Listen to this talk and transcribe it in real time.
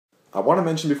I want to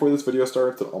mention before this video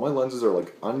starts that all my lenses are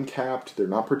like uncapped, they're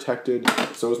not protected,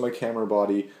 so is my camera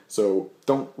body, so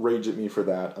don't rage at me for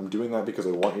that. I'm doing that because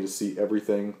I want you to see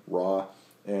everything raw,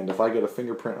 and if I get a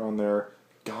fingerprint on there,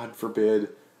 God forbid,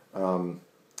 I'm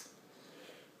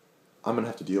going to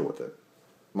have to deal with it.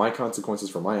 My consequences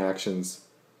for my actions,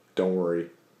 don't worry,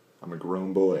 I'm a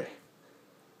grown boy.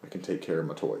 I can take care of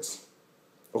my toys.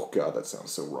 Oh God, that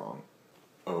sounds so wrong.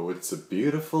 Oh, it's a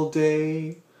beautiful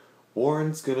day.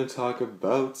 Warren's gonna talk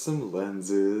about some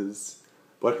lenses,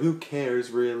 but who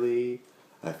cares really?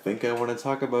 I think I want to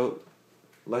talk about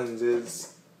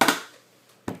lenses.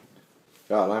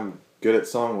 God, I'm good at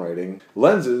songwriting.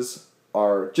 Lenses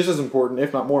are just as important,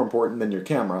 if not more important, than your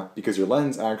camera, because your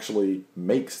lens actually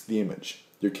makes the image.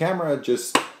 Your camera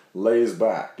just lays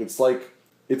back. It's like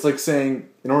saying,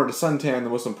 in order to suntan, the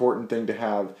most important thing to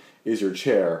have is your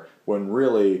chair, when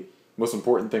really, the most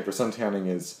important thing for suntanning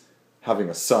is having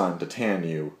a sun to tan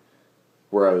you,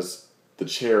 whereas the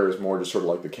chair is more just sort of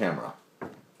like the camera.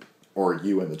 Or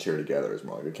you and the chair together is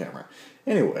more like a camera.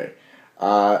 Anyway,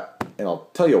 and I'll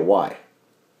tell you why.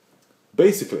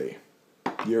 Basically,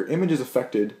 your image is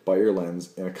affected by your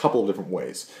lens in a couple of different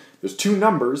ways. There's two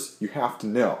numbers you have to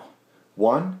know.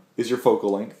 One is your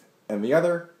focal length, and the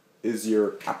other is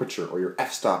your aperture, or your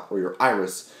f-stop, or your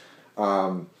iris.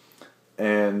 I'll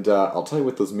tell you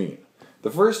what those mean.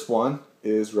 The first one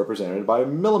is represented by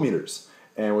millimeters,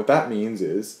 and what that means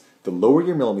is the lower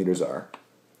your millimeters are,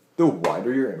 the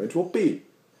wider your image will be.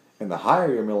 And the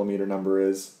higher your millimeter number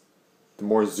is, the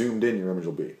more zoomed in your image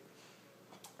will be.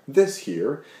 This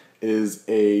here is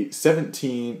a it's a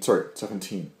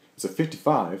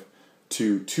 55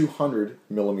 to 200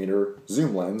 millimeter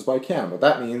zoom lens by Canon. What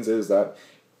that means is that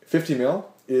 50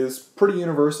 mil is pretty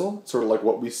universal, sort of like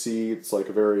what we see. It's like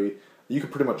you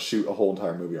could pretty much shoot a whole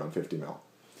entire movie on 50 mil.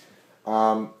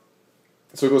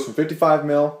 So it goes from 55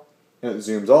 mil, and it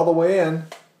zooms all the way in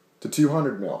to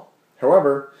 200 mil.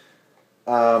 However,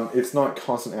 it's not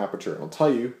constant aperture, and I'll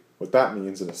tell you what that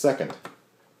means in a second.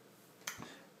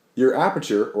 Your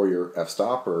aperture, or your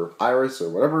f-stop, or iris, or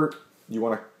whatever you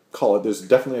want to call it, there's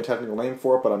definitely a technical name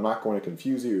for it, but I'm not going to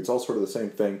confuse you. It's all sort of the same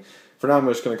thing. For now, I'm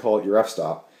just going to call it your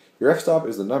f-stop. Your f-stop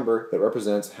is the number that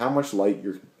represents how much light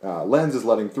your lens is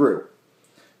letting through.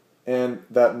 And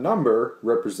that number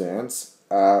represents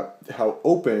how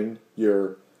open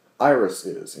your iris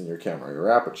is in your camera,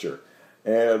 your aperture.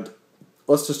 And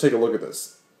let's just take a look at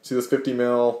this. See this 50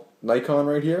 mil Nikon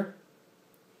right here?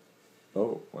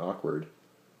 Oh, awkward.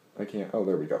 I can't. Oh,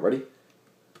 there we go. Ready?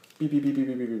 Beep, beep, beep, beep,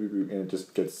 beep, beep, beep, beep, and it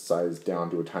just gets sized down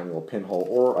to a tiny little pinhole,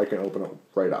 or I can open it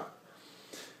right up.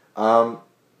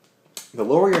 The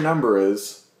lower your number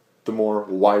is, the more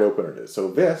wide open it is. So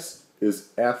this is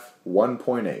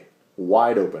f1.8,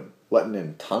 wide open, letting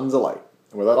in tons of light.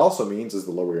 And what that also means is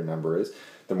the lower your number is,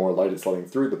 the more light it's letting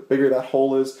through, the bigger that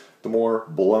hole is, the more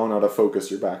blown out of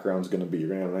focus your background is going to be. You're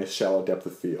going to have a nice shallow depth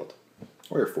of field,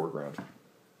 or your foreground.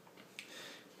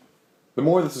 The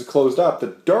more this is closed up, the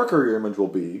darker your image will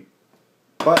be,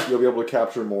 but you'll be able to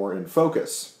capture more in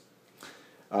focus.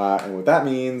 And what that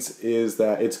means is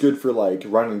that it's good for like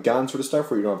running and gun sort of stuff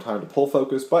where you don't have time to pull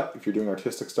focus, but if you're doing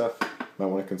artistic stuff, you might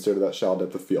want to consider that shallow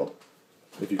depth of field.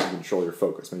 If you can control your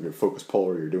focus. Maybe you're a focus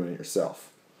puller or you're doing it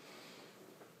yourself.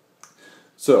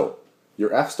 So,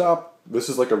 your f-stop, this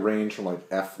is like a range from like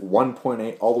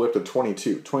f1.8 all the way up to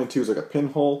 22. 22 is like a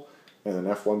pinhole, and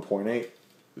then f1.8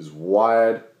 is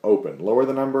wide open. Lower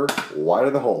the number, wider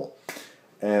the hole.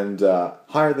 And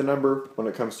higher the number when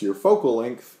it comes to your focal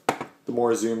length, the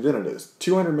more zoomed in it is.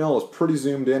 200 mil is pretty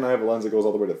zoomed in. I have a lens that goes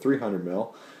all the way to 300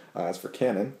 mil. That's for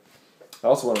Canon. I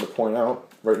also wanted to point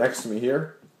out, right next to me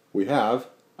here, we have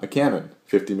a Canon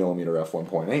 50mm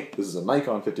f1.8. This is a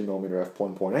Nikon 50mm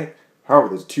f1.8. However,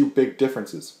 there's two big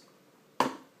differences.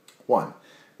 One,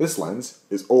 this lens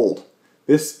is old.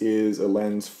 This is a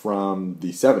lens from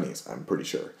the 70s, I'm pretty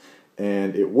sure.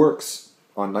 And it works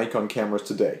on Nikon cameras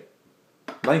today.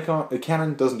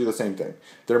 Canon doesn't do the same thing.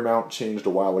 Their mount changed a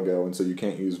while ago, and so you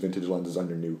can't use vintage lenses on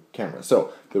your new camera.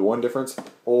 So, the one difference,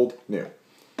 old, new.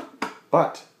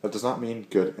 But, that does not mean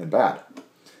good and bad.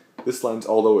 This lens,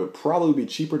 although it would probably be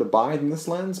cheaper to buy than this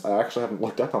lens, I actually haven't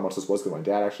looked up how much this was because my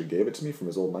dad actually gave it to me from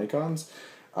his old Nikons.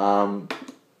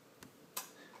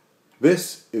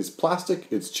 This is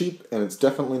plastic, it's cheap, and it's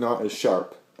definitely not as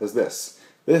sharp as this.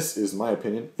 This is, in my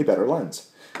opinion, a better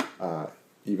lens.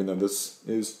 Even though this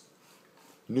is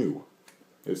new.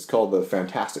 It's called the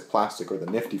Fantastic Plastic or the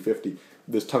Nifty 50.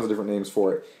 There's tons of different names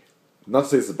for it. Not to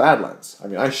say it's a bad lens. I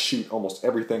mean, I shoot almost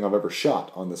everything I've ever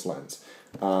shot on this lens.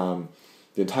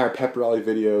 The entire Pep Rally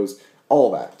videos,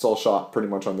 all of that. It's all shot pretty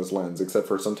much on this lens, except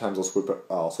for sometimes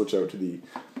I'll switch out to the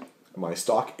my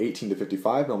stock 18 to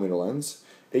 55 millimeter lens.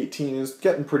 18 is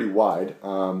getting pretty wide.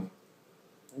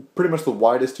 Pretty much the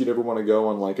widest you'd ever want to go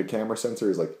on like a camera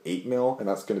sensor is like 8 mil, and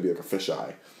that's going to be like a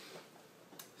fisheye.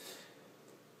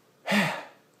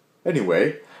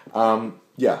 Anyway,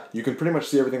 yeah, you can pretty much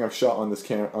see everything I've shot on this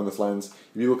lens.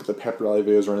 If you look at the pep rally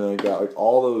videos or anything like that, like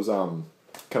all those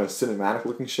kind of cinematic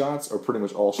looking shots are pretty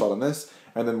much all shot on this,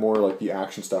 and then more like the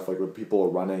action stuff, like when people are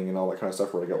running and all that kind of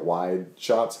stuff where I get wide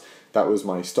shots, that was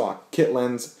my stock kit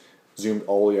lens zoomed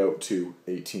all the way out to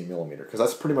 18 millimeter, because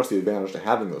that's pretty much the advantage to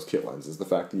having those kit lenses, the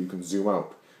fact that you can zoom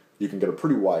out. You can get a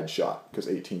pretty wide shot, because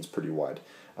 18 is pretty wide.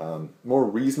 More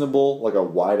reasonable, like a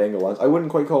wide angle lens. I wouldn't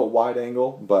quite call it wide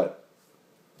angle, but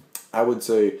I would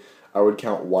say I would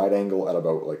count wide angle at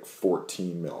about like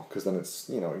 14 mil, because then it's,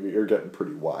 you know, you're getting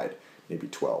pretty wide, maybe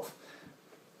 12.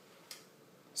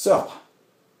 So,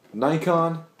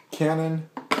 Nikon, Canon,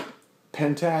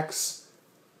 Pentax,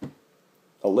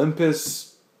 Olympus,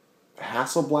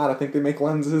 Hasselblad, I think they make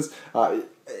lenses.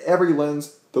 Every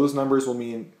lens, those numbers will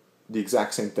mean the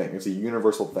exact same thing. It's a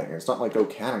universal thing. It's not like, oh,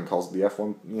 Canon calls it the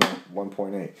f1,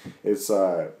 1.8. It's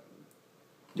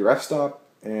your f-stop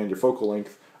and your focal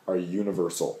length are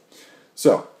universal.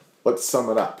 So, let's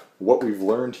sum it up. What we've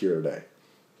learned here today.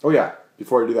 Oh yeah,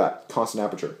 before I do that, constant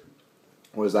aperture.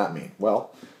 What does that mean?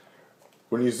 Well,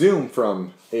 when you zoom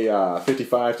from a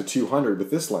 55 to 200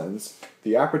 with this lens,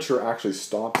 the aperture actually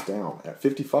stops down. At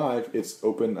 55, it's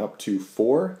open up to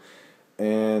 4,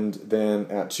 and then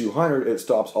at 200, it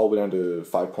stops all the way down to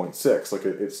 5.6. Like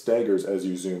it staggers as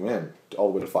you zoom in,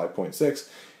 all the way to 5.6,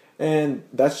 and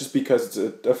that's just because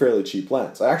it's a fairly cheap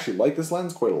lens. I actually like this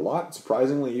lens quite a lot,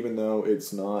 surprisingly, even though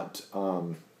it's not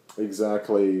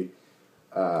exactly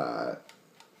the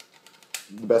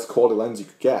best quality lens you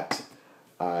could get.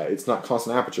 It's not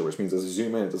constant aperture, which means as you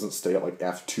zoom in, it doesn't stay at like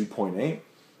f2.8.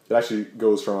 It actually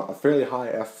goes from a fairly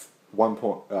high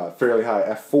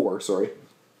f4, sorry,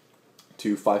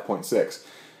 to 5.6.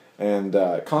 And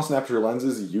constant aperture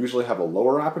lenses usually have a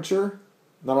lower aperture,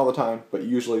 not all the time, but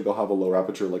usually they'll have a lower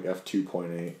aperture like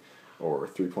f2.8 or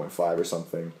 3.5 or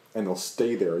something, and they'll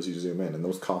stay there as you zoom in, and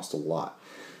those cost a lot.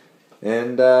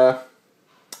 And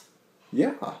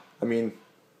yeah, I mean,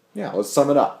 yeah, let's sum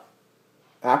it up.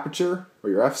 Aperture, or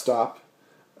your f-stop,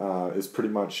 is pretty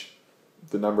much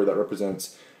the number that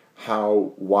represents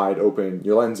how wide open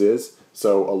your lens is.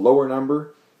 So a lower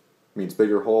number means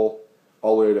bigger hole,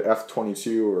 all the way to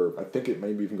f22, or I think it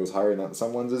maybe even goes higher than that in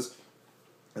some lenses.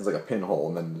 It's like a pinhole,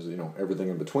 and then there's, you know, everything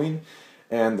in between.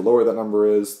 And the lower that number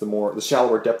is, the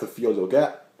shallower depth of field you'll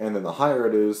get, and then the higher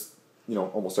it is, you know,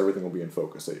 almost everything will be in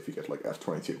focus. Say if you get like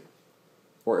f22,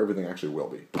 or everything actually will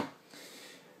be.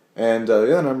 And the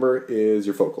other number is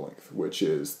your focal length, which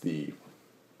is the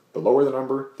lower the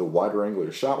number, the wider angle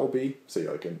your shot will be. Say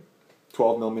like a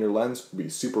 12 millimeter lens will be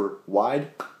super wide,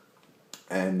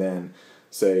 and then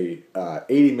say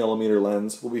 80 millimeter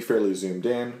lens will be fairly zoomed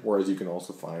in. Whereas you can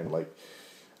also find like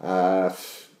a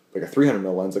 300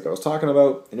 mil lens, like I was talking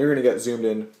about, and you're going to get zoomed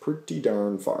in pretty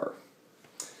darn far.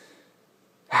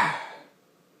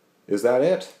 Is that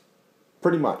it?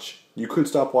 Pretty much. You could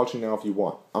stop watching now if you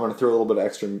want. I'm going to throw a little bit of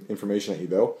extra information at you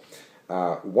though.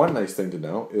 One nice thing to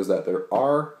know is that there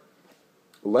are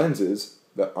lenses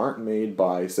that aren't made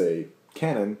by, say,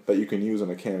 Canon that you can use on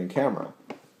a Canon camera.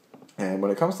 And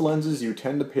when it comes to lenses, you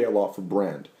tend to pay a lot for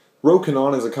brand.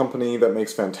 Canon is a company that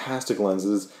makes fantastic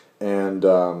lenses, and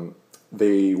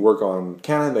they work on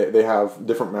Canon. They have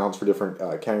different mounts for different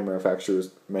Canon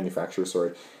manufacturers,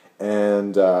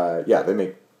 and yeah, they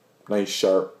make nice,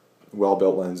 sharp,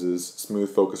 well-built lenses, smooth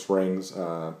focus rings.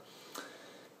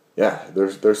 Yeah,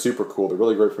 they're super cool. They're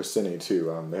really great for cine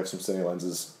too. They have some cine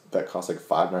lenses that cost like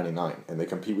 $599, and they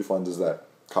compete with lenses that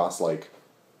cost like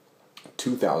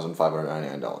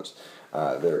 $2,599.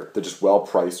 They're just well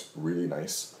priced, really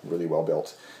nice, really well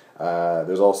built.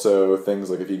 There's also things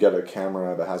like if you get a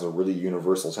camera that has a really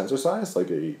universal sensor size, like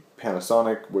a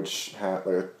Panasonic, which has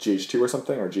like a GH2 or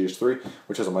something, or GH3,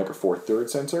 which has a micro four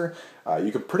thirds sensor,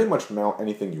 you can pretty much mount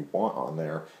anything you want on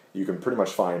there. You can pretty much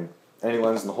find any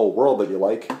lens in the whole world that you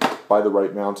like, buy the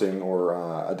right mounting or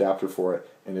adapter for it,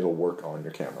 and it'll work on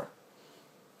your camera.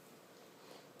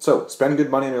 So, spend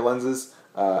good money on your lenses.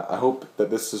 I hope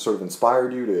that this has sort of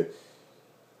inspired you to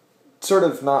sort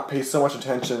of not pay so much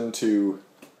attention to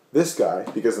this guy,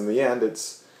 because in the end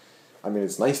it's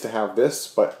nice to have this,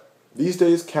 but these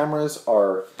days cameras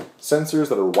are sensors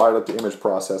that are wired up to image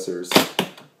processors,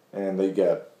 and they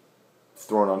get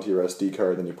thrown onto your SD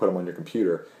card, then you put them on your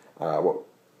computer. What,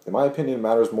 in my opinion,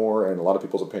 matters more, and a lot of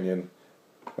people's opinion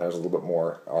matters a little bit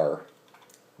more, are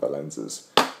the lenses.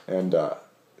 And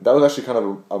that was actually kind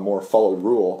of a more followed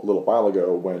rule a little while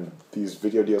ago when these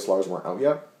video DSLRs weren't out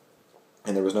yet,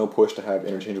 and there was no push to have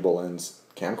interchangeable lens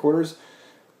camcorders.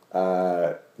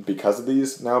 Because of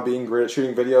these now being great at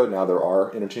shooting video, now there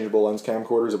are interchangeable lens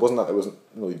camcorders. It wasn't that it wasn't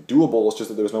really doable, it's just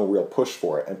that there was no real push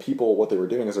for it. And people, what they were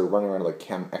doing is they were running around with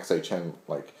like XH10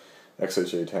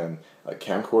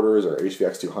 camcorders or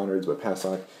HVX200s by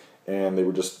Panasonic, and they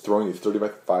were just throwing these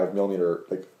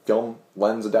 35mm like film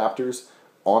lens adapters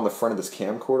on the front of this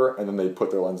camcorder, and then they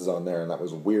put their lenses on there, and that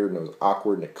was weird, and it was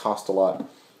awkward, and it cost a lot.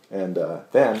 And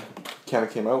then Canon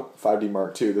came out, 5D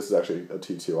Mark II, this is actually a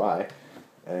T2i,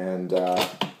 and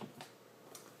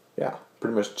yeah,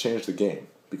 pretty much changed the game,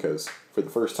 because for the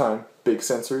first time, big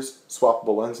sensors,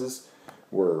 swappable lenses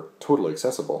were totally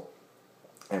accessible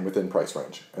and within price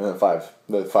range. And then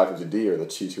the 550D or the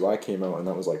T2i came out, and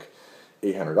that was like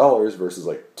 $800 versus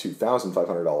like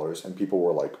 $2,500, and people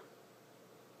were like,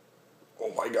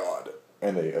 oh my god,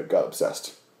 and they got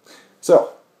obsessed.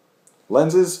 So,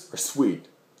 lenses are sweet.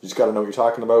 You just gotta know what you're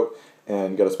talking about,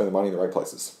 and you gotta spend the money in the right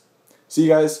places. See you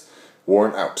guys.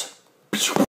 Warren out.